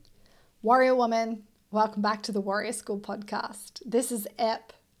Warrior woman, welcome back to the Warrior School podcast. This is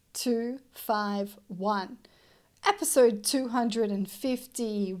EP 251, episode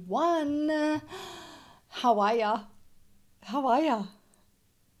 251. How are ya? How are ya?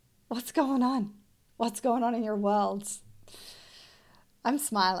 What's going on? What's going on in your world? I'm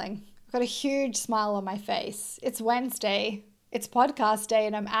smiling. I've got a huge smile on my face. It's Wednesday. It's podcast day,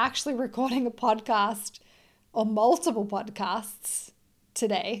 and I'm actually recording a podcast or multiple podcasts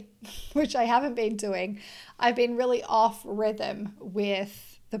today, which I haven't been doing. I've been really off rhythm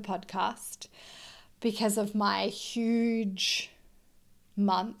with the podcast because of my huge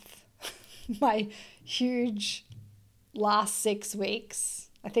month, my huge last 6 weeks.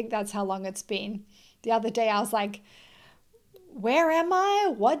 I think that's how long it's been. The other day I was like, where am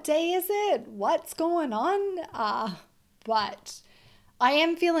I? What day is it? What's going on? But I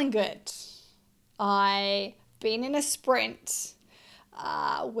am feeling good. I've been in a sprint,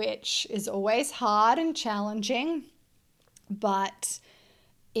 which is always hard and challenging, but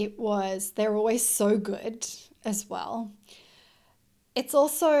they're always so good as well. It's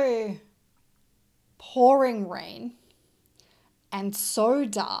also pouring rain and so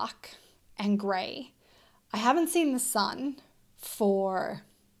dark and grey. I haven't seen the sun for,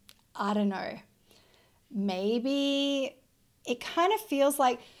 I don't know, maybe it kind of feels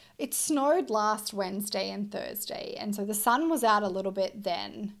like it snowed last Wednesday and Thursday. And so the sun was out a little bit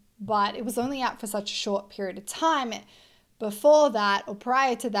then, but it was only out for such a short period of time. Before that, or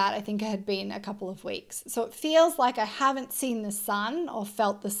prior to that, I think it had been a couple of weeks. So it feels like I haven't seen the sun or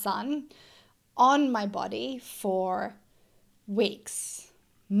felt the sun on my body for weeks,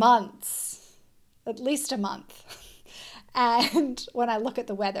 months, at least a month. And when I look at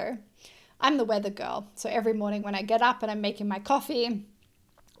the weather, I'm the weather girl. So every morning when I get up and I'm making my coffee,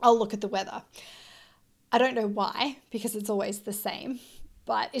 I'll look at the weather. I don't know why, because it's always the same,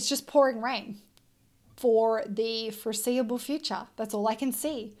 but it's just pouring rain for the foreseeable future. That's all I can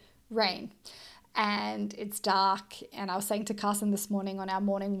see, rain. And it's dark. And I was saying to Carson this morning on our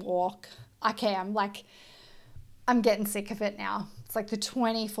morning walk, okay, I'm getting sick of it now. It's like the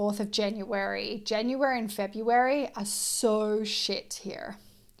 24th of January. January and February are so shit here.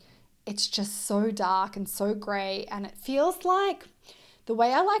 It's just so dark and so grey. And it feels like, the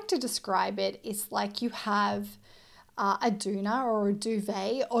way I like to describe it is like you have a doona or a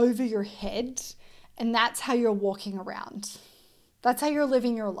duvet over your head, and that's how you're walking around. That's how you're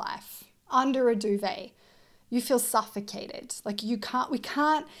living your life, under a duvet. You feel suffocated. Like we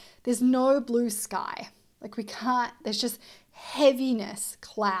can't, there's no blue sky. There's just heaviness,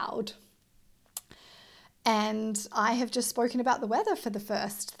 cloud. And I have just spoken about the weather for the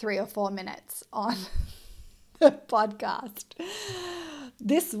first 3 or 4 minutes on the podcast.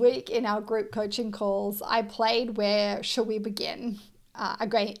 This week in our group coaching calls, I played Where Shall We Begin? A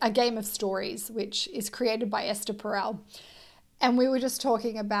game of stories, which is created by Esther Perel. And we were just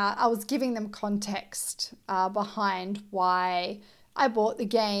talking about, I was giving them context behind why I bought the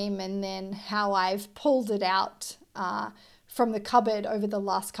game and then how I've pulled it out from the cupboard over the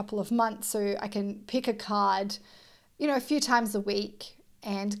last couple of months so I can pick a card, a few times a week.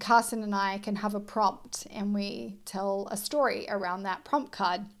 And Carson and I can have a prompt and we tell a story around that prompt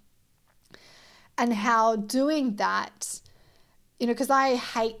card. And how doing that, because I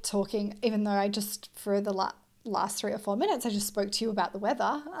hate talking, even though I just, for the last 3 or 4 minutes, I just spoke to you about the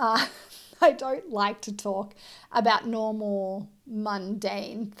weather. I don't like to talk about normal,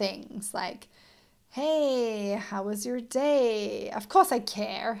 mundane things like, hey, how was your day? Of course I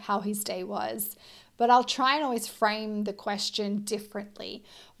care how his day was, but I'll try and always frame the question differently.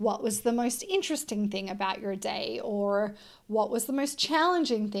 What was the most interesting thing about your day? Or what was the most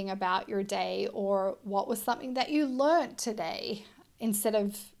challenging thing about your day? Or what was something that you learned today? Instead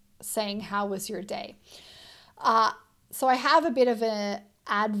of saying, how was your day? So I have a bit of an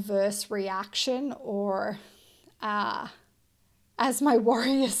adverse reaction, or as my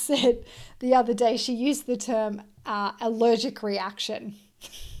warrior said the other day, she used the term allergic reaction.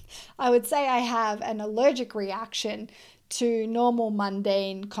 I would say I have an allergic reaction to normal,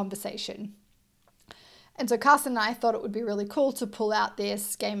 mundane conversation. And so Carson and I thought it would be really cool to pull out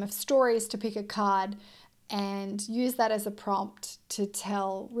this game of stories, to pick a card and use that as a prompt to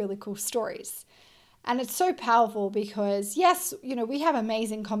tell really cool stories. And it's so powerful because, yes, we have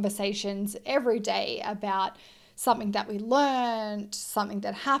amazing conversations every day about something that we learned, something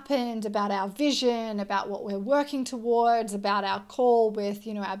that happened, about our vision, about what we're working towards, about our call with,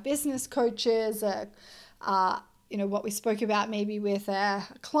 our business coaches, what we spoke about maybe with a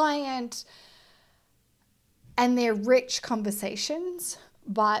client. And they're rich conversations,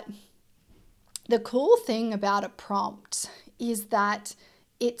 but the cool thing about a prompt is that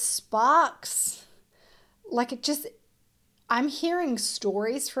it sparks, like it just, I'm hearing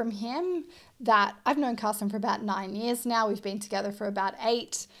stories from him that I've known Carson for about 9 years now. We've been together for about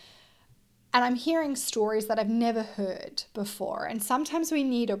 8. And I'm hearing stories that I've never heard before. And sometimes we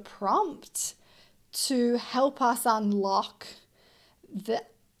need a prompt to help us unlock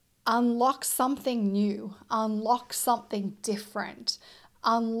something new, unlock something different,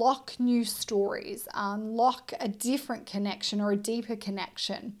 unlock new stories, unlock a different connection or a deeper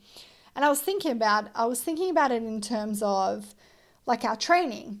connection. And I was thinking about it in terms of like our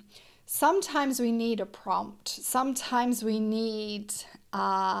training. Sometimes we need a prompt. Sometimes we need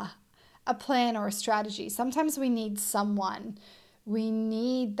a plan or a strategy. Sometimes we need someone. We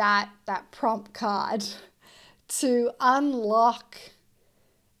need that prompt card to unlock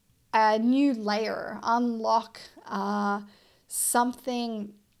a new layer, unlock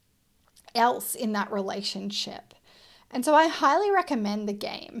something else in that relationship. And so I highly recommend the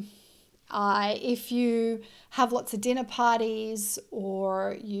game. If you have lots of dinner parties,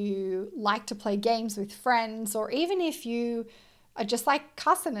 or you like to play games with friends, or even if you are just like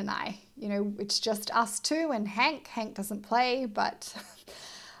Carson and I, it's just us two and Hank. Hank doesn't play, but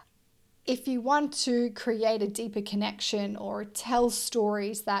if you want to create a deeper connection or tell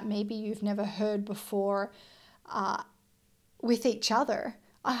stories that maybe you've never heard before with each other,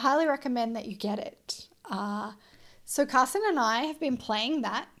 I highly recommend that you get it. So Carson and I have been playing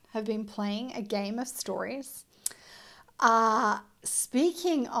a game of stories.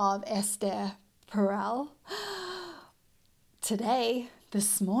 Speaking of Esther Perel,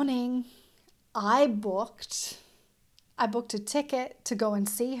 this morning, I booked a ticket to go and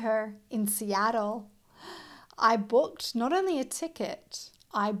see her in Seattle. I booked not only a ticket,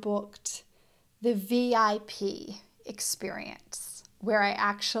 I booked the VIP experience where I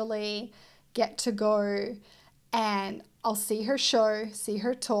actually get to go and I'll see her show, see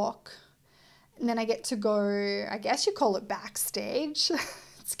her talk, and then I get to go, I guess you call it backstage.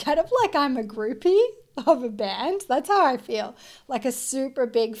 It's kind of like I'm a groupie of a band. That's how I feel, like a super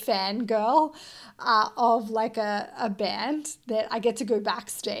big fangirl of like a band that I get to go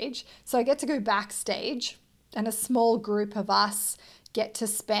backstage. So I get to go backstage and a small group of us get to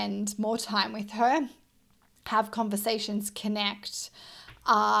spend more time with her, have conversations, connect,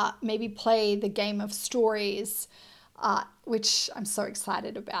 maybe play the game of stories, which I'm so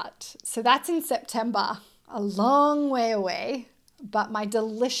excited about. So that's in September, a long way away, but my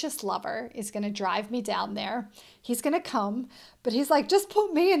delicious lover is going to drive me down there. He's going to come, but he's like, just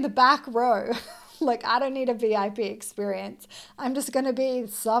put me in the back row. Like, I don't need a VIP experience. I'm just going to be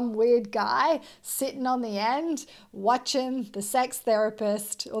some weird guy sitting on the end watching the sex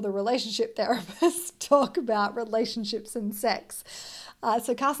therapist or the relationship therapist talk about relationships and sex.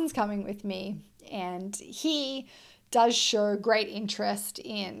 So Carson's coming with me, and he does show great interest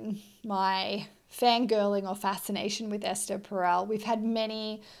in my fangirling or fascination with Esther Perel. We've had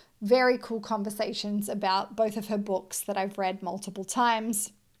many very cool conversations about both of her books that I've read multiple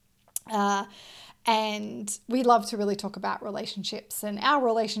times. And we love to really talk about relationships and our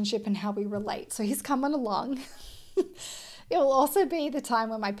relationship and how we relate. So he's coming along. It will also be the time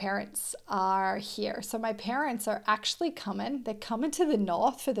when my parents are here. So my parents are actually coming. They're coming to the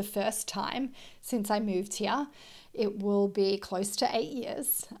north for the first time since I moved here. It will be close to 8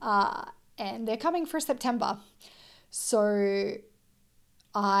 years. And they're coming for September. So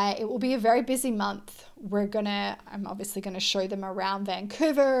it will be a very busy month. I'm obviously going to show them around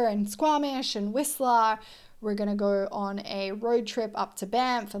Vancouver and Squamish and Whistler. We're going to go on a road trip up to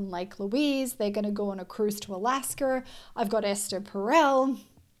Banff and Lake Louise. They're going to go on a cruise to Alaska. I've got Esther Perel.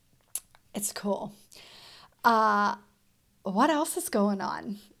 It's cool. What else is going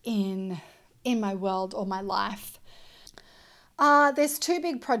on in my world or my life? There's 2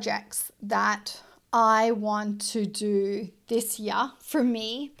 big projects that I want to do this year for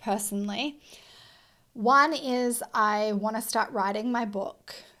me personally. One is I want to start writing my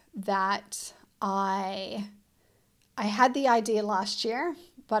book that I had the idea last year,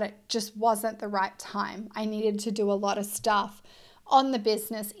 but it just wasn't the right time. I needed to do a lot of stuff on the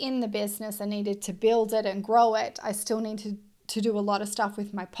business, in the business. I needed to build it and grow it. I still need to do a lot of stuff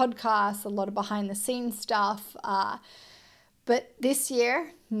with my podcast, a lot of behind the scenes stuff. But this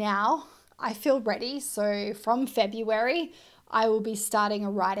year now, I feel ready. So from February, I will be starting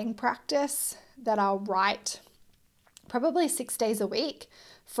a writing practice that I'll write probably 6 days a week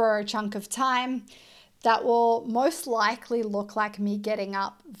for a chunk of time. That will most likely look like me getting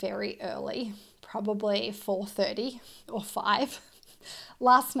up very early, probably 4:30 or 5.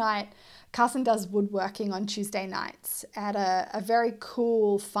 Last night, Carson does woodworking on Tuesday nights at a very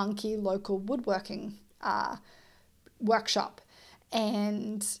cool, funky local woodworking workshop.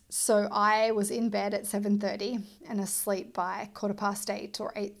 And so I was in bed at 7:30 and asleep by 8:15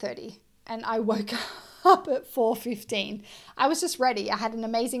 or 8:30. And I woke up at 4:15. I was just ready. I had an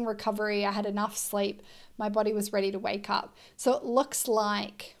amazing recovery. I had enough sleep. My body was ready to wake up. So it looks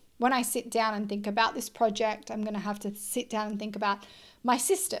like when I sit down and think about this project, I'm going to have to sit down and think about my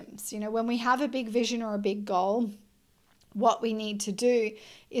systems. When we have a big vision or a big goal, what we need to do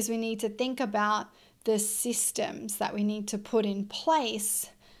is we need to think about the systems that we need to put in place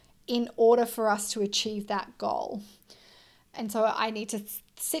in order for us to achieve that goal. And so I need to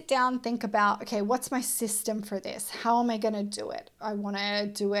sit down, think about, okay, what's my system for this? How am I going to do it? I want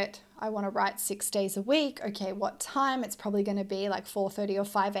to write 6 days a week. Okay, what time? It's probably going to be like 4:30 or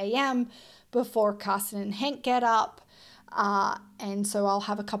 5 a.m. before Carsten and Hank get up. And so I'll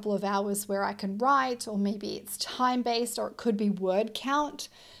have a couple of hours where I can write, or maybe it's time-based, or it could be word count.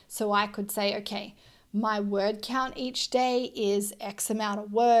 So I could say, okay, my word count each day is X amount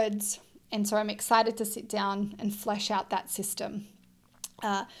of words. And so I'm excited to sit down and flesh out that system.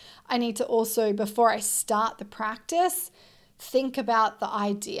 I need to also, before I start the practice, think about the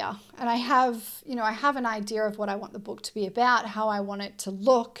idea. And I have an idea of what I want the book to be about, how I want it to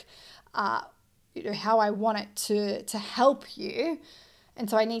look, how I want it to help you. And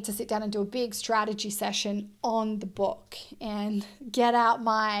so I need to sit down and do a big strategy session on the book and get out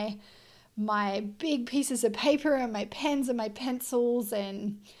my big pieces of paper and my pens and my pencils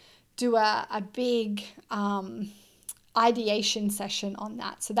and do a big ideation session on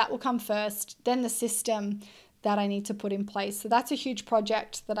that. So that will come first, then the system that I need to put in place. So that's a huge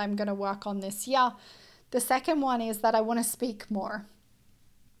project that I'm going to work on this year. The second one is that I want to speak more.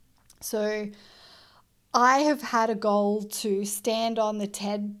 So I have had a goal to stand on the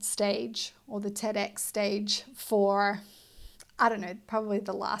TED stage or the TEDx stage for, I don't know, probably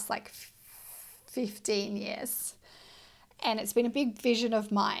the last 15 years. And it's been a big vision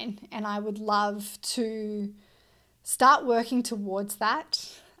of mine, and I would love to start working towards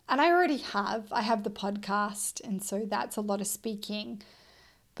that. And I already have. I have the podcast, and so that's a lot of speaking.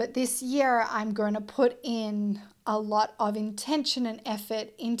 But this year, I'm going to put in a lot of intention and effort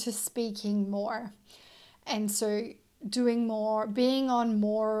into speaking more. And so doing more, being on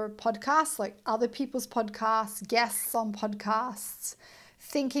more podcasts, like other people's podcasts, guests on podcasts,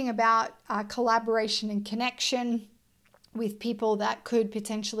 thinking about collaboration and connection with people that could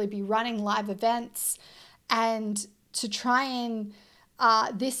potentially be running live events, and to try and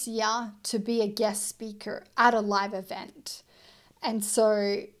this year to be a guest speaker at a live event. And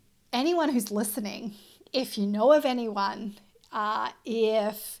so anyone who's listening, if you know of anyone,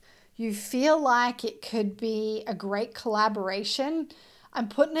 if you feel like it could be a great collaboration, I'm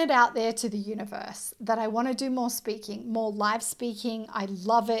putting it out there to the universe that I want to do more speaking, more live speaking. I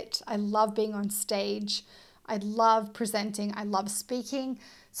love it. I love being on stage. I love presenting. I love speaking.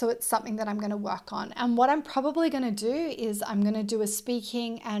 So it's something that I'm going to work on. And what I'm probably going to do is I'm going to do a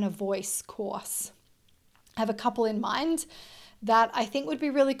speaking and a voice course. I have a couple in mind that I think would be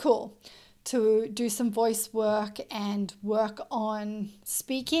really cool to do some voice work and work on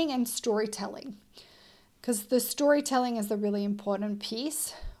speaking and storytelling. Because the storytelling is the really important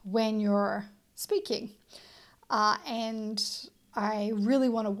piece when you're speaking. And I really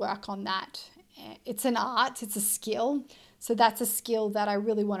want to work on that. It's an art, it's a skill. So that's a skill that I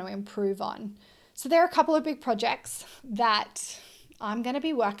really want to improve on. So there are a couple of big projects that I'm going to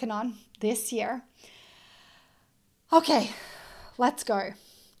be working on this year. Okay, let's go.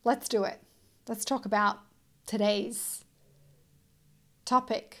 Let's do it. Let's talk about today's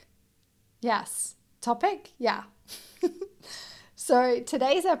topic. Yes, topic? Yeah. So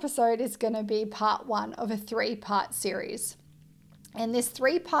today's episode is going to be part 1 of a 3-part series. And this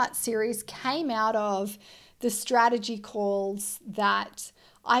 3-part series came out of the strategy calls that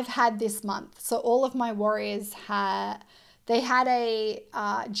I've had this month. So all of my warriors had a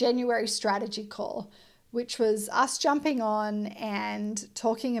January strategy call, which was us jumping on and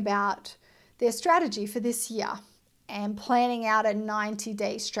talking about their strategy for this year and planning out a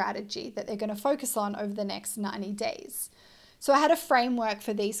 90-day strategy that they're going to focus on over the next 90 days. So I had a framework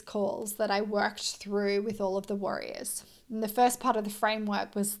for these calls that I worked through with all of the warriors. And the first part of the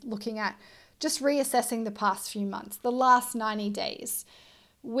framework was looking at just reassessing the past few months, the last 90 days.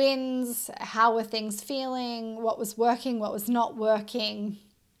 Wins, how were things feeling, what was working, what was not working,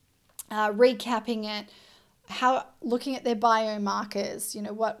 recapping it, how looking at their biomarkers,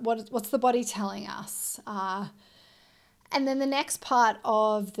 what's the body telling us. And then the next part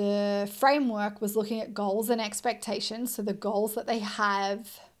of the framework was looking at goals and expectations. So the goals that they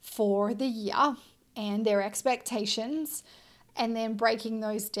have for the year and their expectations, and then breaking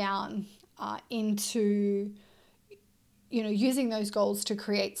those down into using those goals to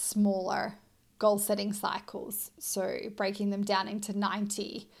create smaller goal setting cycles. So breaking them down into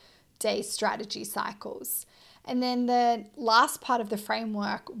 90-day strategy cycles. And then the last part of the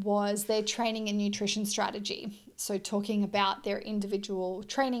framework was their training and nutrition strategy. So talking about their individual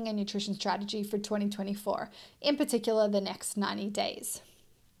training and nutrition strategy for 2024, in particular, the next 90 days.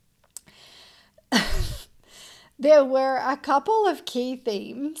 There were a couple of key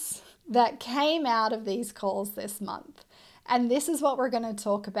themes that came out of these calls this month. And this is what we're going to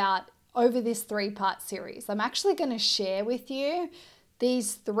talk about over this 3-part series. I'm actually going to share with you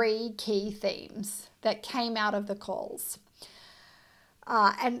these 3 key themes that came out of the calls.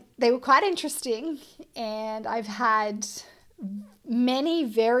 And they were quite interesting, and I've had many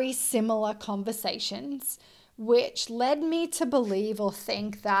very similar conversations, which led me to believe or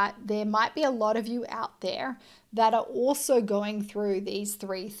think that there might be a lot of you out there that are also going through these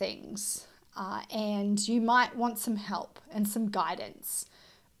 3 things. And you might want some help and some guidance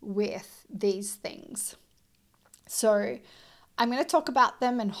with these things. So I'm going to talk about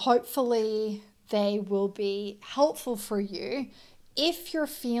them, and hopefully they will be helpful for you if you're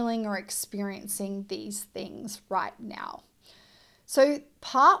feeling or experiencing these things right now. So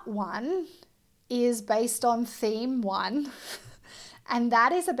part 1 is based on theme 1, and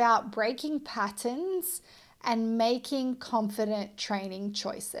that is about breaking patterns and making confident training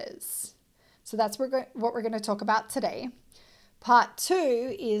choices. So that's what we're going to talk about today. Part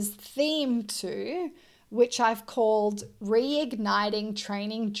 2 is theme 2, which I've called Reigniting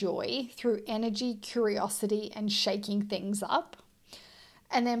Training Joy Through Energy, Curiosity, and Shaking Things Up.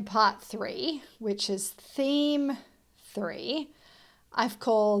 And then part 3, which is theme 3, I've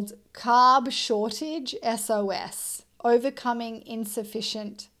called Carb Shortage SOS, Overcoming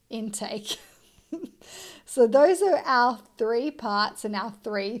Insufficient Intake. So those are our 3 parts and our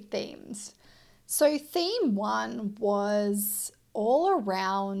 3 themes. So theme 1 was all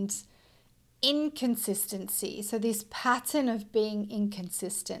around inconsistency. So this pattern of being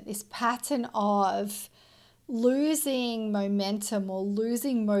inconsistent, this pattern of losing momentum or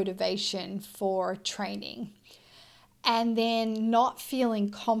losing motivation for training, and then not feeling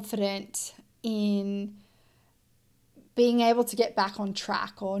confident in being able to get back on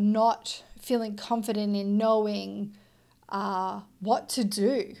track, or not feeling confident in knowing what to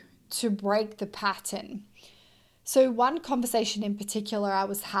do to break the pattern. So one conversation in particular I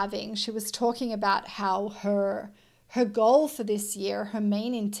was having, she was talking about how her goal for this year, her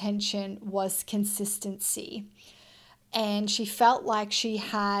main intention was consistency. And she felt like she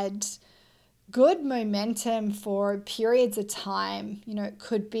had good momentum for periods of time. It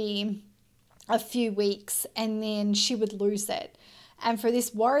could be a few weeks, and then she would lose it. And for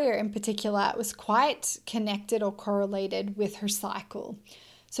this warrior in particular, it was quite connected or correlated with her cycle.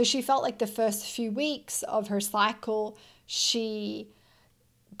 So she felt like the first few weeks of her cycle, she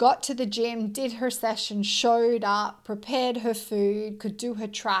got to the gym, did her session, showed up, prepared her food, could do her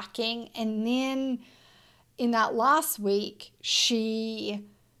tracking. And then in that last week, she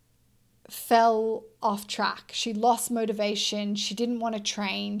fell off track. She lost motivation. She didn't want to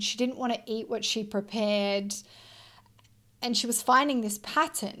train. She didn't want to eat what she prepared. And she was finding this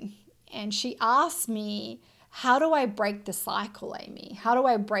pattern. And she asked me, how do I break the cycle, Amy? How do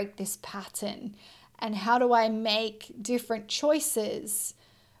I break this pattern? And how do I make different choices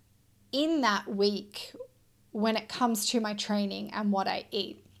in that week when it comes to my training and what I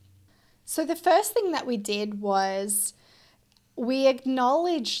eat? So the first thing that we did was we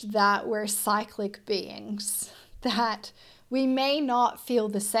acknowledged that we're cyclic beings, that we may not feel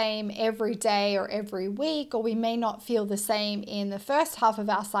the same every day or every week, or we may not feel the same in the first half of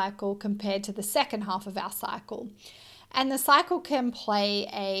our cycle compared to the second half of our cycle. And the cycle can play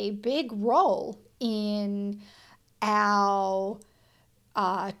a big role in our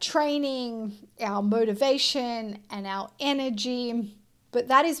training, our motivation, and our energy. But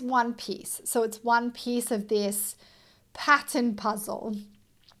that is one piece. So it's one piece of this pattern puzzle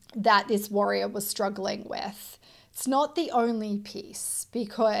that this warrior was struggling with. It's not the only piece,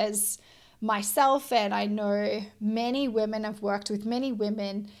 because myself, and I know many women, I've worked with many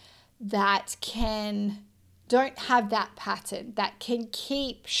women that don't have that pattern, that can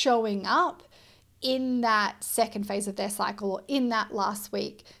keep showing up in that second phase of their cycle or in that last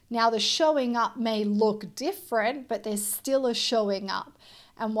week. Now the showing up may look different, but there's still a showing up.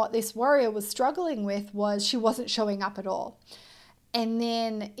 And what this warrior was struggling with was she wasn't showing up at all. And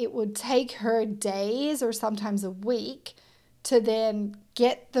then it would take her days or sometimes a week to then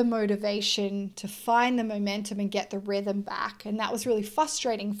get the motivation, to find the momentum and get the rhythm back. And that was really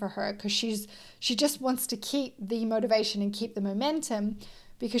frustrating for her, because she just wants to keep the motivation and keep the momentum,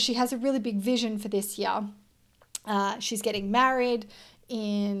 because she has a really big vision for this year. She's getting married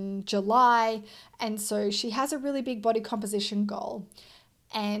in July, and so she has a really big body composition goal.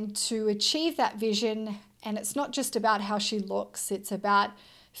 And to achieve that vision, and it's not just about how she looks, it's about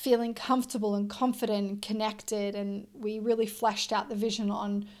feeling comfortable and confident and connected. And we really fleshed out the vision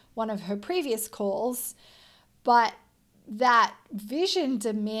on one of her previous calls. But that vision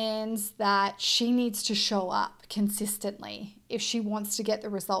demands that she needs to show up consistently if she wants to get the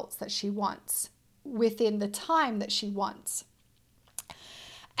results that she wants within the time that she wants.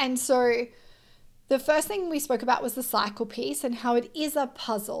 And so the first thing we spoke about was the cycle piece and how it is a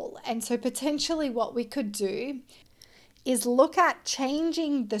puzzle. And so potentially what we could do is look at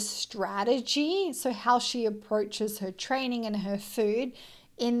changing the strategy, so how she approaches her training and her food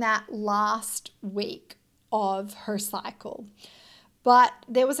in that last week of her cycle. But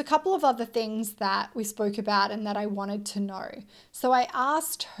there was a couple of other things that we spoke about and that I wanted to know. So I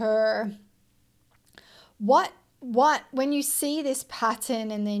asked her, what when you see this pattern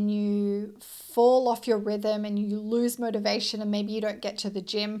and then you fall off your rhythm and you lose motivation and maybe you don't get to the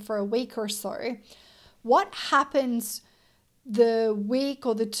gym for a week or so, what happens the week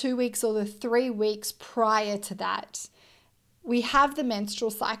or the 2 weeks or the 3 weeks prior to that? We have the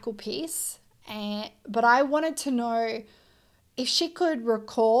menstrual cycle piece, but I wanted to know if she could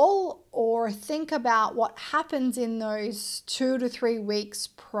recall or think about what happens in those 2 to 3 weeks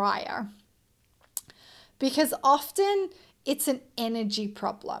prior. Because often it's an energy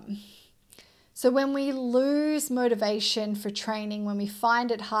problem. So when we lose motivation for training, when we find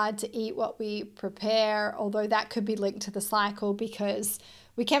it hard to eat what we prepare, although that could be linked to the cycle because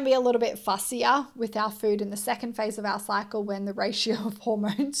we can be a little bit fussier with our food in the second phase of our cycle when the ratio of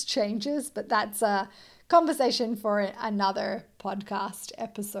hormones changes, but that's a conversation for another podcast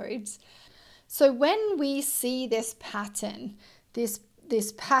episode. So when we see this pattern, this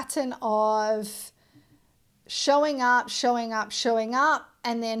pattern of showing up,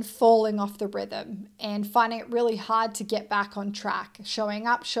 and then falling off the rhythm and finding it really hard to get back on track. Showing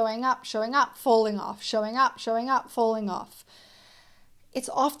up, falling off, showing up, falling off. It's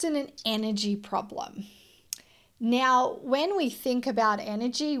often an energy problem. Now, when we think about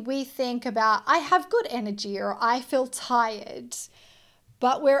energy, we think about, I have good energy or I feel tired.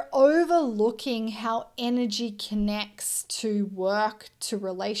 But we're overlooking how energy connects to work, to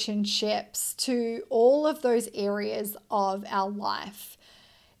relationships, to all of those areas of our life.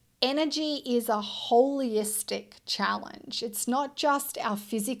 Energy is a holistic challenge. It's not just our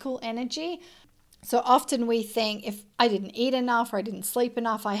physical energy. So often we think if I didn't eat enough or I didn't sleep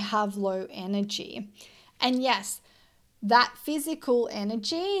enough, I have low energy. And yes, that physical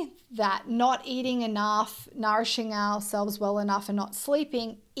energy, that not eating enough, nourishing ourselves well enough and not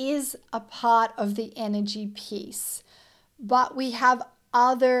sleeping is a part of the energy piece. But we have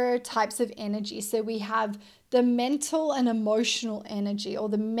other types of energy. So we have the mental and emotional energy, or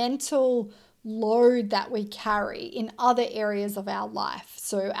the mental load that we carry in other areas of our life.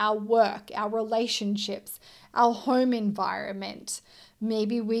 So our work, our relationships, our home environment.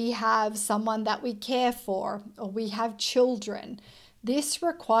 Maybe we have someone that we care for, or we have children. This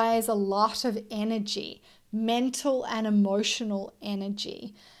requires a lot of energy, mental and emotional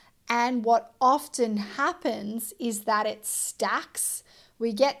energy. And what often happens is that it stacks.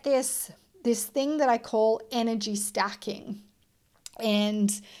 We get this thing that I call energy stacking.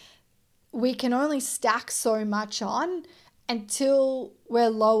 And we can only stack so much on until we're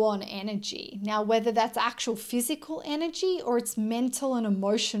low on energy. Now, whether that's actual physical energy or it's mental and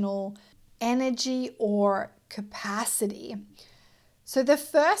emotional energy or capacity. So the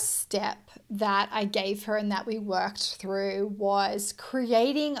first step that I gave her and that we worked through was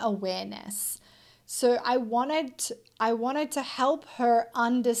creating awareness. So I wanted to help her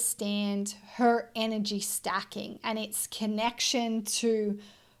understand her energy stacking and its connection to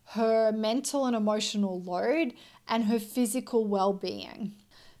her mental and emotional load and her physical well-being.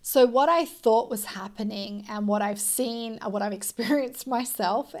 So what I thought was happening and what I've seen, what I've experienced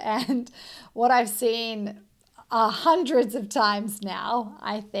myself and what I've seen hundreds of times now,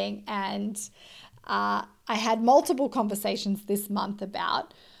 I think, and I had multiple conversations this month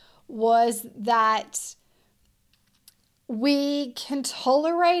about, was that we can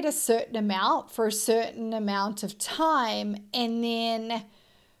tolerate a certain amount for a certain amount of time, and then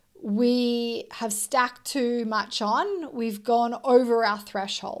we have stacked too much on. We've gone over our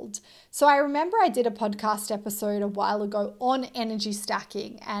threshold. So I remember I did a podcast episode a while ago on energy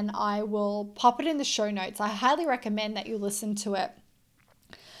stacking, and I will pop it in the show notes. I highly recommend that you listen to it.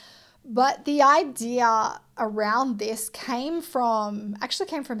 But the idea around this came from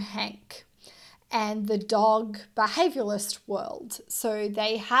Hank. and the dog behavioralist world. So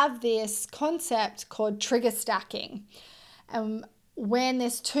they have this concept called trigger stacking. When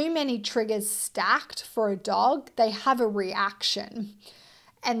there's too many triggers stacked for a dog, they have a reaction.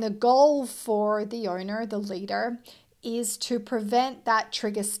 And the goal for the owner, the leader, is to prevent that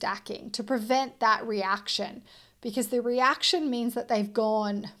trigger stacking, to prevent that reaction, because the reaction means that they've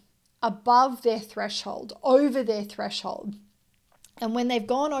gone above their threshold, over their threshold. And when they've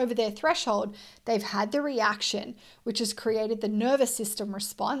gone over their threshold, they've had the reaction, which has created the nervous system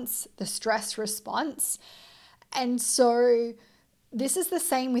response, the stress response. And so this is the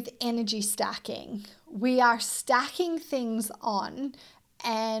same with energy stacking. We are stacking things on,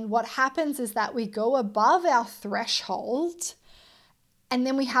 and what happens is that we go above our threshold and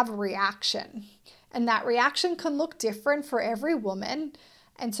then we have a reaction. And that reaction can look different for every woman.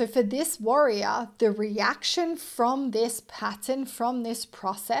 And so for this warrior, the reaction from this pattern, from this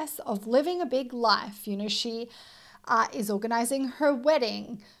process of living a big life, she is organizing her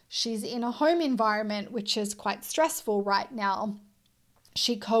wedding. She's in a home environment, which is quite stressful right now.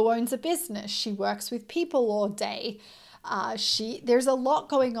 She co-owns a business. She works with people all day. There's a lot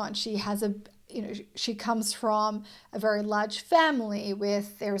going on. She comes from a very large family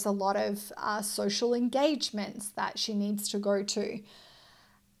there's a lot of social engagements that she needs to go to.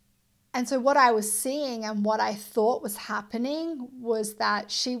 And so what I was seeing and what I thought was happening was that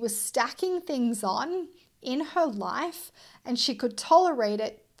she was stacking things on in her life, and she could tolerate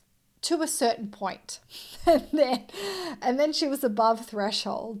it to a certain point. and then she was above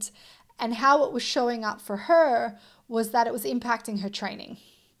threshold. And how it was showing up for her was that it was impacting her training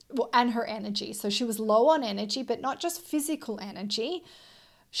and her energy. So she was low on energy, but not just physical energy.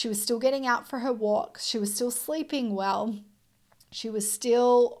 She was still getting out for her walks. She was still sleeping well. She was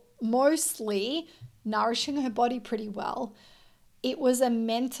still mostly nourishing her body pretty well. It was a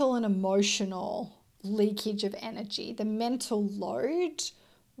mental and emotional leakage of energy. The mental load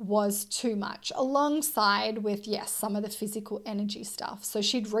was too much, alongside with, yes, some of the physical energy stuff. So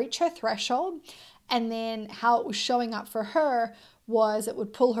she'd reach her threshold, and then how it was showing up for her was it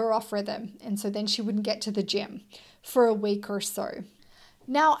would pull her off rhythm. And so then she wouldn't get to the gym for a week or so.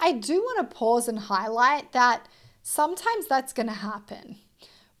 Now, I do want to pause and highlight that sometimes that's going to happen.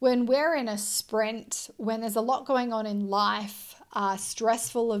 When we're in a sprint, when there's a lot going on in life, a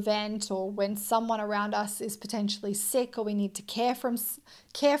stressful event, or when someone around us is potentially sick, or we need to care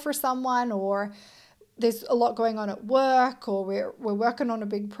for someone, or there's a lot going on at work, or we're working on a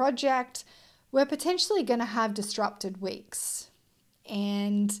big project, we're potentially going to have disrupted weeks.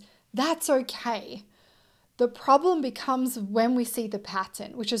 And that's okay. The problem becomes when we see the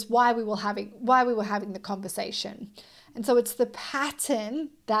pattern, which is why we were having the conversation. And so it's the pattern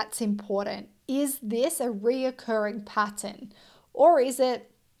that's important. Is this a reoccurring pattern? Or is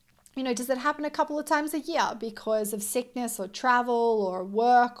it, does it happen a couple of times a year because of sickness or travel or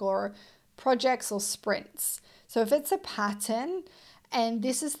work or projects or sprints? So if it's a pattern, and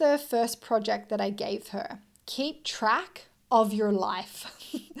this is the first project that I gave her, keep track of your life,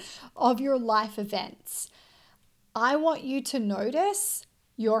 of your life events. I want you to notice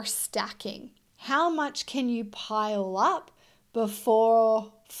your stacking. How much can you pile up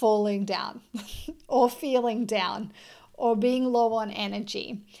before falling down or feeling down or being low on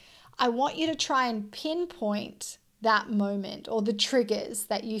energy? I want you to try and pinpoint that moment or the triggers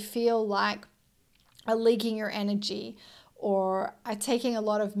that you feel like are leaking your energy or are taking a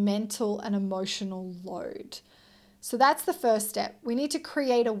lot of mental and emotional load. So that's the first step. We need to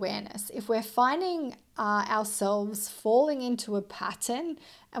create awareness. If we're finding ourselves falling into a pattern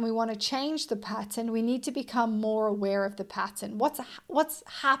and we want to change the pattern, we need to become more aware of the pattern. What's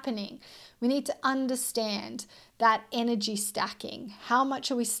happening? We need to understand that energy stacking. How much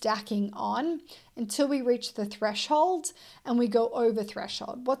are we stacking on until we reach the threshold and we go over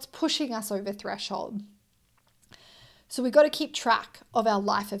threshold? What's pushing us over threshold? So we've got to keep track of our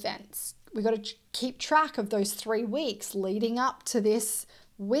life events. We've got to keep track of those 3 weeks leading up to this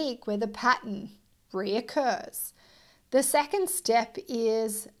week where the pattern reoccurs. The second step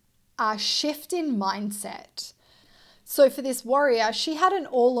is a shift in mindset. So for this warrior, she had an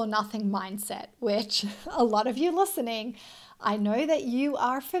all or nothing mindset, which a lot of you listening, I know that you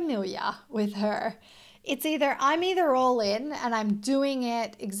are familiar with her. It's I'm either all in and I'm doing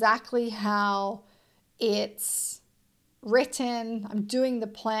it exactly how it's written, I'm doing the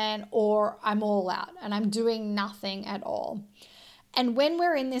plan, or I'm all out and I'm doing nothing at all. And when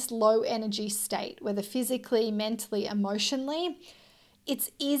we're in this low energy state, whether physically, mentally, emotionally,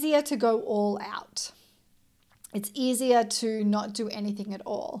 it's easier to go all out. It's easier to not do anything at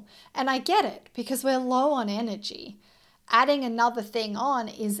all. And I get it because we're low on energy. adding another thing on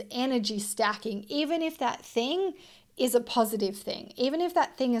is energy stacking, even if that thing is a positive thing, even if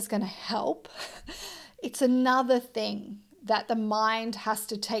that thing is going to help. It's another thing that the mind has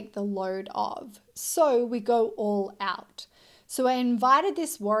to take the load of. So we go all out. So I invited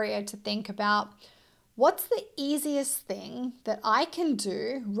this warrior to think about, what's the easiest thing that I can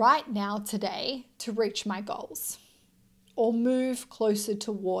do right now today to reach my goals or move closer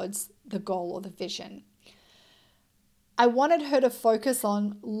towards the goal or the vision? I wanted her to focus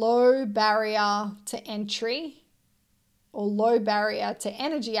on low barrier to entry or low barrier to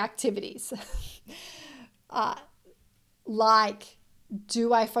energy activities. Like,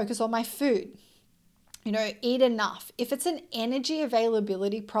 do I focus on my food? Eat enough. If it's an energy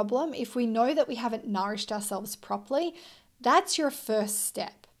availability problem, if we know that we haven't nourished ourselves properly, that's your first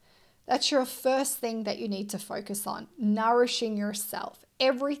step. That's your first thing that you need to focus on, nourishing yourself.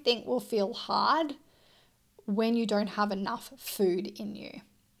 Everything will feel hard when you don't have enough food in you.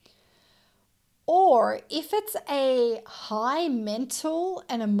 Or if it's a high mental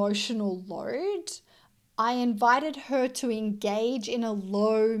and emotional load, I invited her to engage in a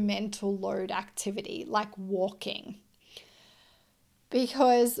low mental load activity like walking.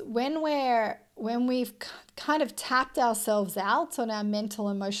 Because when we've kind of tapped ourselves out on our mental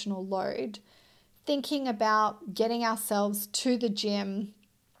emotional load, thinking about getting ourselves to the gym,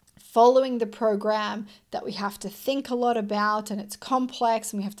 following the program that we have to think a lot about, and it's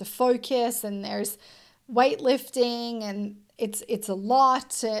complex and we have to focus, and there's weightlifting and it's a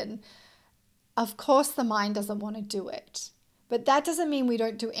lot, and of course the mind doesn't want to do it. But that doesn't mean we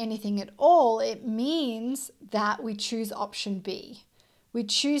don't do anything at all. It means that we choose option B. We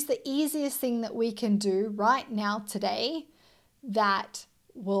choose the easiest thing that we can do right now today that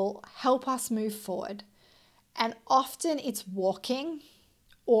will help us move forward. And often it's walking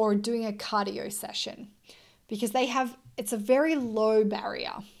or doing a cardio session, because it's a very low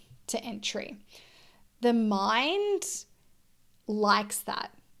barrier to entry. The mind likes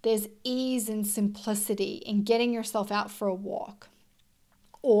that. There's ease and simplicity in getting yourself out for a walk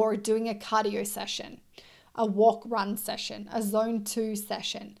or doing a cardio session, a walk-run session, a zone 2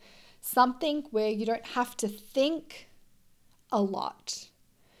 session, something where you don't have to think a lot.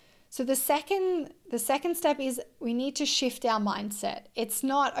 So the second step is we need to shift our mindset. It's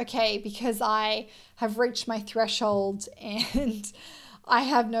not, okay, because I have reached my threshold and I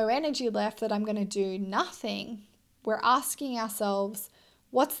have no energy left, that I'm going to do nothing. We're asking ourselves,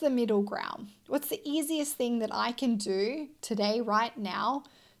 what's the middle ground? What's the easiest thing that I can do today, right now,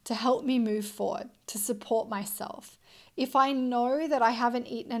 to help me move forward, to support myself? If I know that I haven't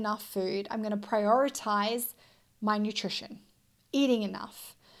eaten enough food, I'm going to prioritize my nutrition, eating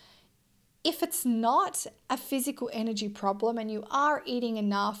enough. If it's not a physical energy problem and you are eating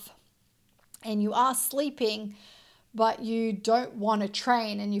enough and you are sleeping, but you don't want to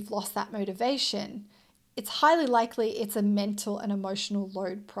train and you've lost that motivation, it's highly likely it's a mental and emotional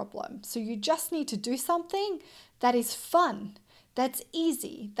load problem. So you just need to do something that is fun, that's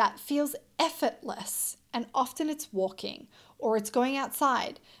easy, that feels effortless. And often it's walking, or it's going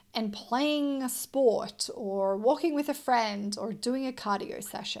outside and playing a sport, or walking with a friend, or doing a cardio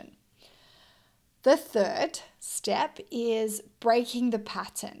session. The third step is breaking the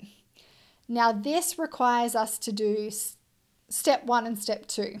pattern. Now, this requires us to do step 1 and step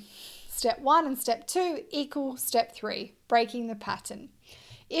 2. Step 1 and step 2 equal step 3, breaking the pattern.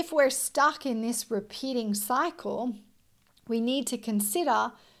 If we're stuck in this repeating cycle, we need to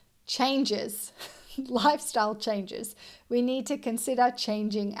consider changes, lifestyle changes. We need to consider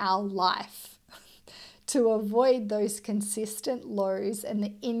changing our life to avoid those consistent lows and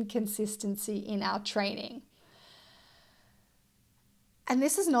the inconsistency in our training. And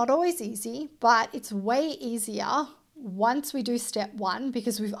this is not always easy, but it's way easier once we do step 1,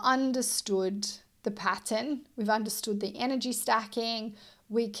 because we've understood the pattern, we've understood the energy stacking,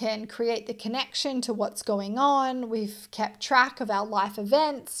 we can create the connection to what's going on, we've kept track of our life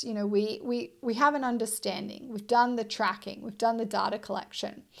events, we have an understanding, we've done the tracking, we've done the data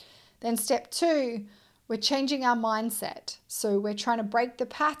collection. Then step 2, we're changing our mindset. So we're trying to break the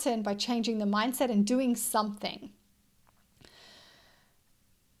pattern by changing the mindset and doing something.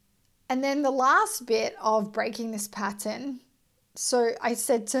 And then the last bit of breaking this pattern, so I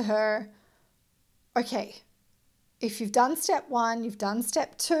said to her, okay, if you've done step 1, you've done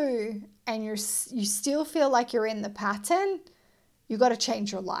step 2, and you still feel like you're in the pattern, you got to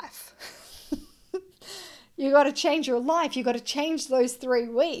change your life. You got to change your life. You got to change those 3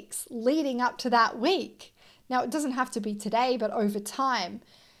 weeks leading up to that week. Now, it doesn't have to be today, but over time.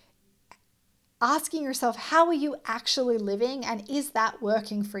 asking yourself, how are you actually living, and is that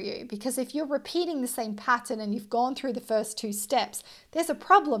working for you? Because if you're repeating the same pattern and you've gone through the first 2 steps, there's a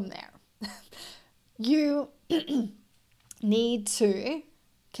problem there. You need to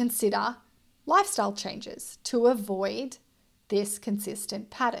consider lifestyle changes to avoid this consistent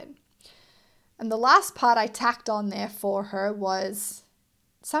pattern. And the last part I tacked on there for her was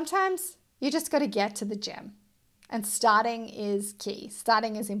sometimes you just got to get to the gym, and starting is key.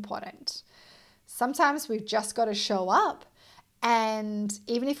 Starting is important. Sometimes we've just got to show up, and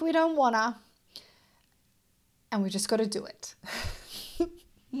even if we don't want to, and we just got to do it.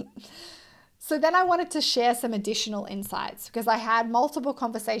 So then I wanted to share some additional insights, because I had multiple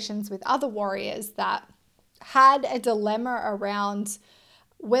conversations with other warriors that had a dilemma around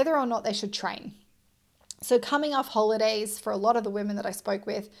whether or not they should train. So coming off holidays, for a lot of the women that I spoke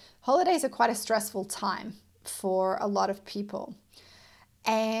with, holidays are quite a stressful time for a lot of people.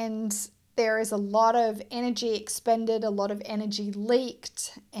 And there is a lot of energy expended, a lot of energy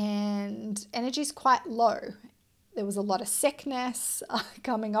leaked, and energy is quite low. There was a lot of sickness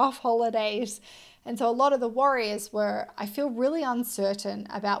coming off holidays. And so a lot of the warriors were, I feel, really uncertain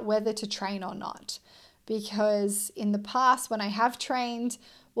about whether to train or not. Because in the past, when I have trained,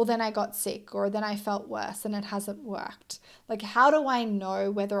 well, then I got sick, or then I felt worse and it hasn't worked. Like, how do I know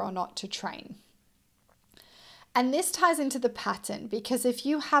whether or not to train? And this ties into the pattern, because if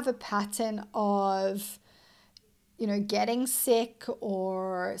you have a pattern of, getting sick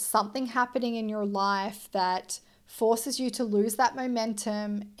or something happening in your life that forces you to lose that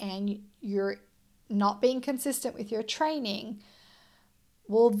momentum and you're not being consistent with your training,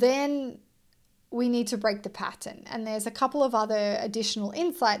 well, then we need to break the pattern. And there's a couple of other additional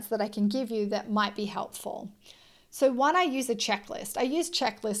insights that I can give you that might be helpful. So one, I use a checklist. I use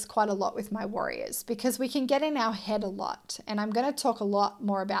checklists quite a lot with my warriors because we can get in our head a lot. And I'm going to talk a lot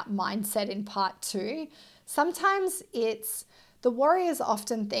more about mindset in part 2. Sometimes the warriors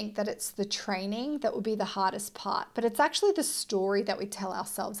often think that it's the training that will be the hardest part, but it's actually the story that we tell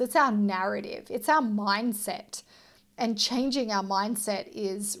ourselves. It's our narrative. It's our mindset. And changing our mindset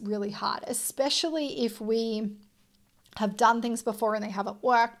is really hard, especially if we have done things before and they haven't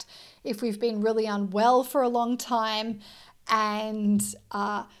worked, if we've been really unwell for a long time and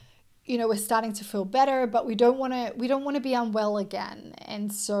we're starting to feel better, but we don't want to be unwell again.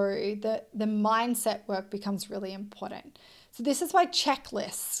 And so the mindset work becomes really important. So this is why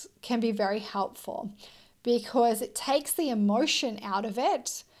checklists can be very helpful, because it takes the emotion out of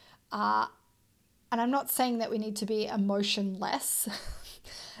it. And I'm not saying that we need to be emotionless.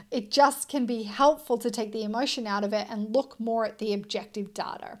 It just can be helpful to take the emotion out of it and look more at the objective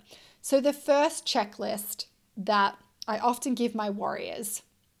data. So the first checklist that I often give my warriors,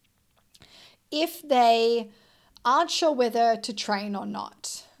 if they aren't sure whether to train or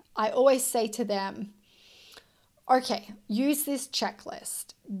not, I always say to them, okay, use this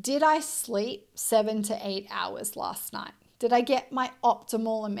checklist. Did I sleep 7 to 8 hours last night? Did I get my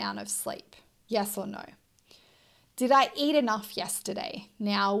optimal amount of sleep? Yes or no? Did I eat enough yesterday?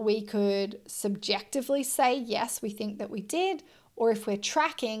 Now, we could subjectively say, yes, we think that we did. Or if we're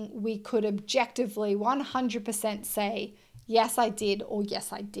tracking, we could objectively 100% say, yes, I did, or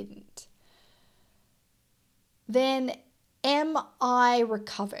yes, I didn't. Then, am I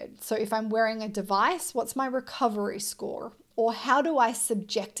recovered? So if I'm wearing a device, what's my recovery score? Or how do I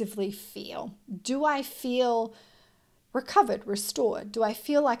subjectively feel? Do I feel recovered, restored? Do I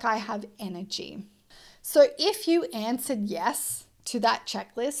feel like I have energy? So if you answered yes to that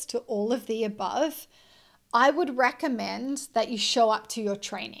checklist, to all of the above, I would recommend that you show up to your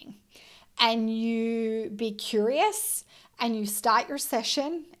training and you be curious and you start your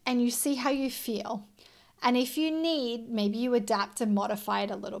session and you see how you feel. And if you need, maybe you adapt and modify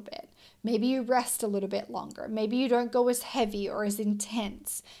it a little bit. Maybe you rest a little bit longer. Maybe you don't go as heavy or as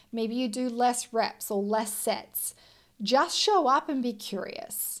intense. Maybe you do less reps or less sets. Just show up and be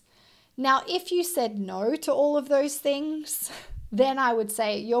curious. Now, if you said no to all of those things, then I would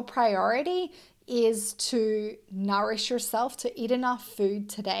say your priority is to nourish yourself, to eat enough food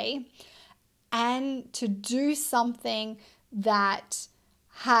today, and to do something that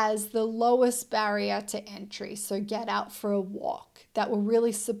has the lowest barrier to entry. So get out for a walk. That will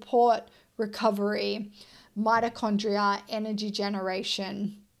really support recovery, mitochondria, energy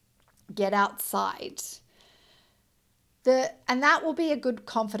generation. Get outside. And that will be a good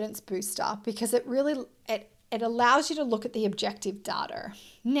confidence booster because it allows you to look at the objective data.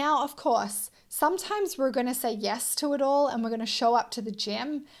 Now, of course, sometimes we're going to say yes to it all and we're going to show up to the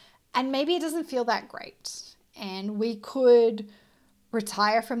gym and maybe it doesn't feel that great. And we could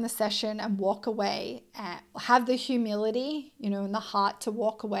retire from the session and walk away and have the humility, in the heart to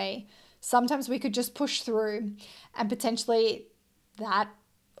walk away, Sometimes we could just push through, and potentially that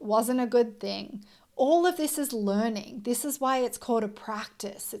wasn't a good thing. All of this is learning. This is why it's called a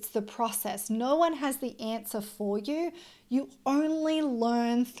practice. It's the process. No one has the answer for you. You only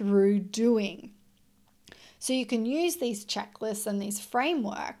learn through doing. So you can use these checklists and these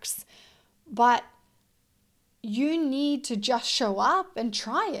frameworks, but you need to just show up and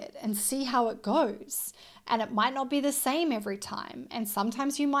try it and see how it goes. And it might not be the same every time. And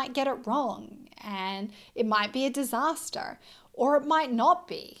sometimes you might get it wrong and it might be a disaster, or it might not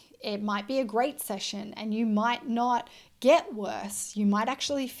be. It might be a great session and you might not get worse. You might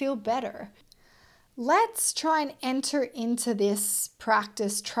actually feel better. Let's try and enter into this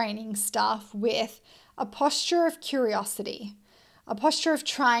practice training stuff with a posture of curiosity, a posture of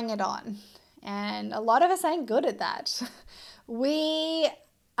trying it on. And a lot of us ain't good at that.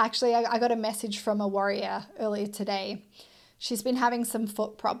 I got a message from a warrior earlier today. She's been having some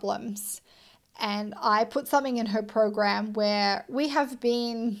foot problems. And I put something in her program where we've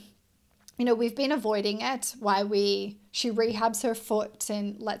been avoiding it while she rehabs her foot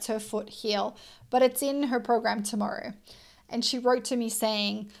and lets her foot heal. But it's in her program tomorrow. And she wrote to me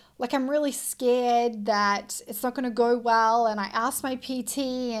saying, like, I'm really scared that it's not going to go well. And I asked my PT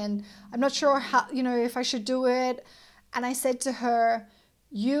and I'm not sure how, if I should do it. And I said to her,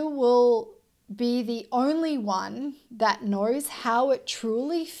 you will be the only one that knows how it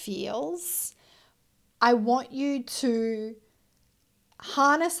truly feels. I want you to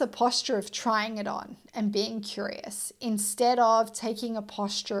harness a posture of trying it on and being curious instead of taking a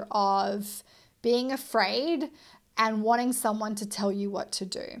posture of being afraid and wanting someone to tell you what to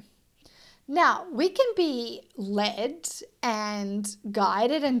do. Now, we can be led and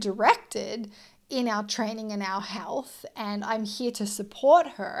guided and directed in our training and our health, and I'm here to support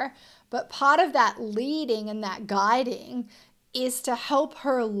her, but part of that leading and that guiding is to help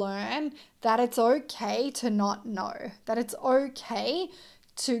her learn that it's okay to not know, that it's okay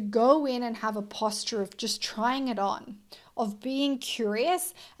to go in and have a posture of just trying it on, of being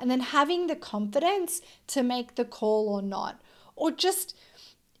curious, and then having the confidence to make the call or not, or just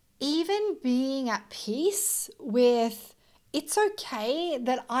even being at peace with it's okay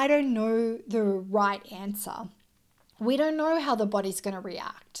that I don't know the right answer. We don't know how the body's going to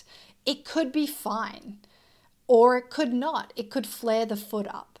react. It could be fine, or it could not. It could flare the foot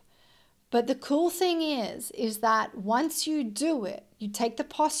up. But the cool thing is that once you do it, you take the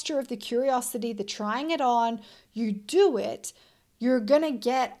posture of the curiosity, the trying it on, you do it, you're going to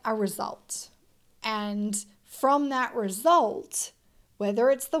get a result. And from that result, whether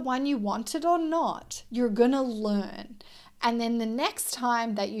it's the one you wanted or not, you're going to learn. And then the next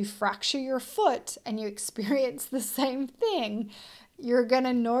time that you fracture your foot and you experience the same thing, you're going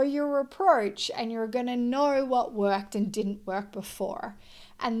to know your approach and you're going to know what worked and didn't work before.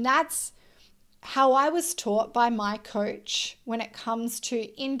 And that's how I was taught by my coach when it comes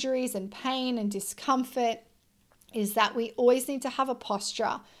to injuries and pain and discomfort, is that we always need to have a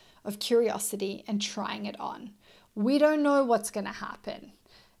posture of curiosity and trying it on. We don't know what's going to happen.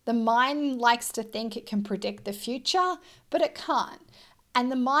 The mind likes to think it can predict the future, but it can't.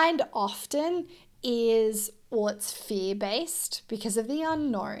 And the mind often is, it's fear-based because of the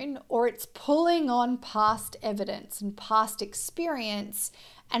unknown, or it's pulling on past evidence and past experience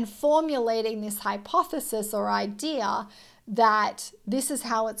and formulating this hypothesis or idea that this is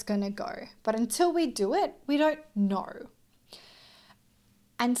how it's going to go. But until we do it, we don't know.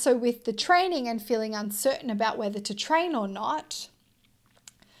 And so with the training and feeling uncertain about whether to train or not,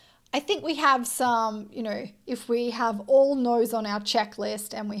 I think we have some, if we have all no's on our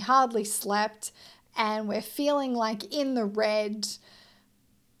checklist and we hardly slept and we're feeling like in the red,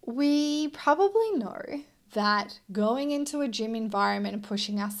 we probably know that going into a gym environment and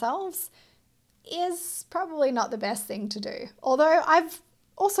pushing ourselves is probably not the best thing to do. Although I've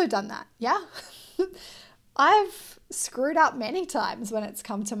also done that, yeah? I've screwed up many times when it's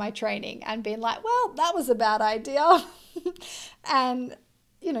come to my training and been like, well, that was a bad idea. And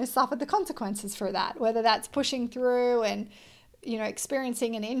suffered the consequences for that, whether that's pushing through and,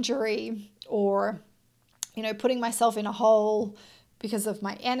 experiencing an injury or, putting myself in a hole because of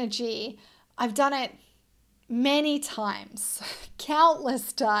my energy. I've done it many times,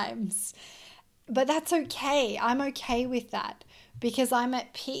 countless times, but that's okay. I'm okay with that because I'm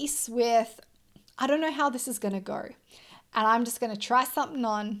at peace with, I don't know how this is going to go, and I'm just going to try something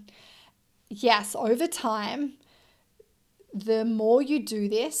on. Yes, over time, the more you do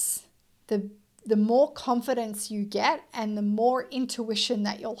this, the more confidence you get and the more intuition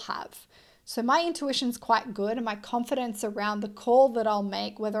that you'll have. So my intuition's quite good, and my confidence around the call that I'll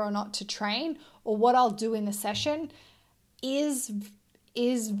make, whether or not to train or what I'll do in the session, is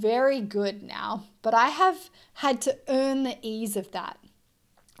is very good now, but I have had to earn the ease of that.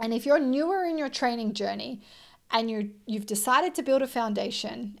 And if you're newer in your training journey and you've decided to build a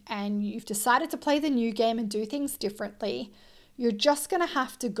foundation and you've decided to play the new game and do things differently, you're just going to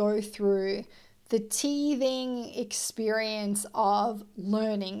have to go through the teething experience of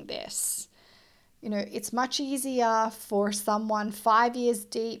learning this. It's much easier for someone 5 years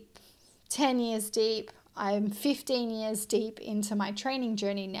deep, 10 years deep. I'm 15 years deep into my training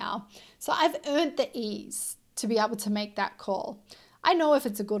journey now. So I've earned the ease to be able to make that call. I know if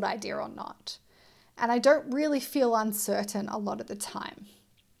it's a good idea or not. And I don't really feel uncertain a lot of the time.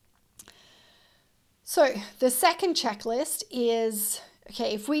 So the second checklist is,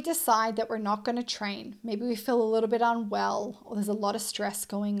 okay, if we decide that we're not going to train, maybe we feel a little bit unwell or there's a lot of stress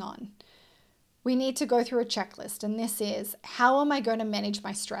going on, we need to go through a checklist. And this is, how am I going to manage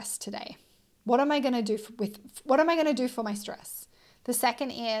my stress today? What am I going to do for my stress? The second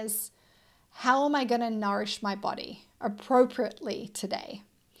is, how am I going to nourish my body appropriately today?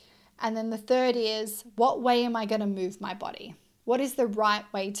 And then the third is, what way am I going to move my body? What is the right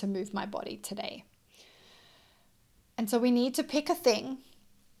way to move my body today? And so we need to pick a thing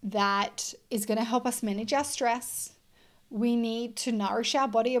that is going to help us manage our stress. We need to nourish our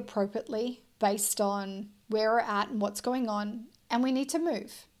body appropriately based on where we're at and what's going on. And we need to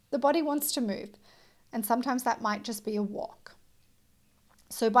move. The body wants to move. And sometimes that might just be a walk.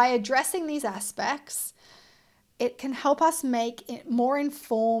 So by addressing these aspects, it can help us make more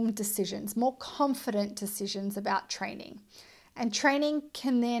informed decisions, more confident decisions about training. And training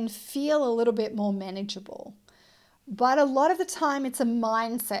can then feel a little bit more manageable. But a lot of the time it's a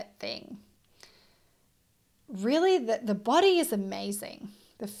mindset thing. Really, the body is amazing.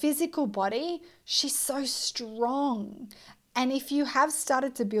 The physical body, she's so strong. And if you have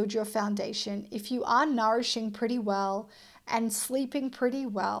started to build your foundation, if you are nourishing pretty well and sleeping pretty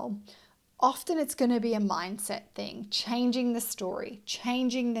well, often it's going to be a mindset thing, changing the story,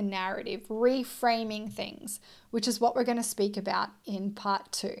 changing the narrative, reframing things, which is what we're going to speak about in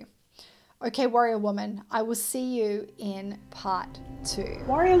part 2. Okay, Warrior Woman, I will see you in part 2.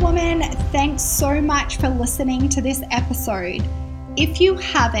 Warrior Woman, thanks so much for listening to this episode. If you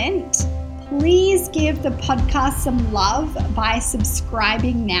haven't, please give the podcast some love by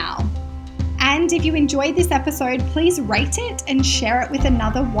subscribing now. And if you enjoyed this episode, please rate it and share it with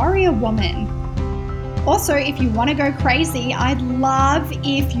another warrior woman. Also, if you want to go crazy, I'd love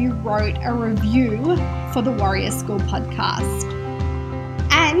if you wrote a review for the Warrior School podcast.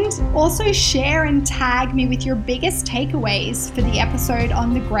 And also share and tag me with your biggest takeaways for the episode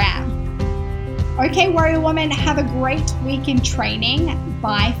on the gram. Okay, Warrior Woman, have a great week in training.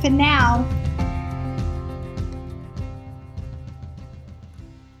 Bye for now.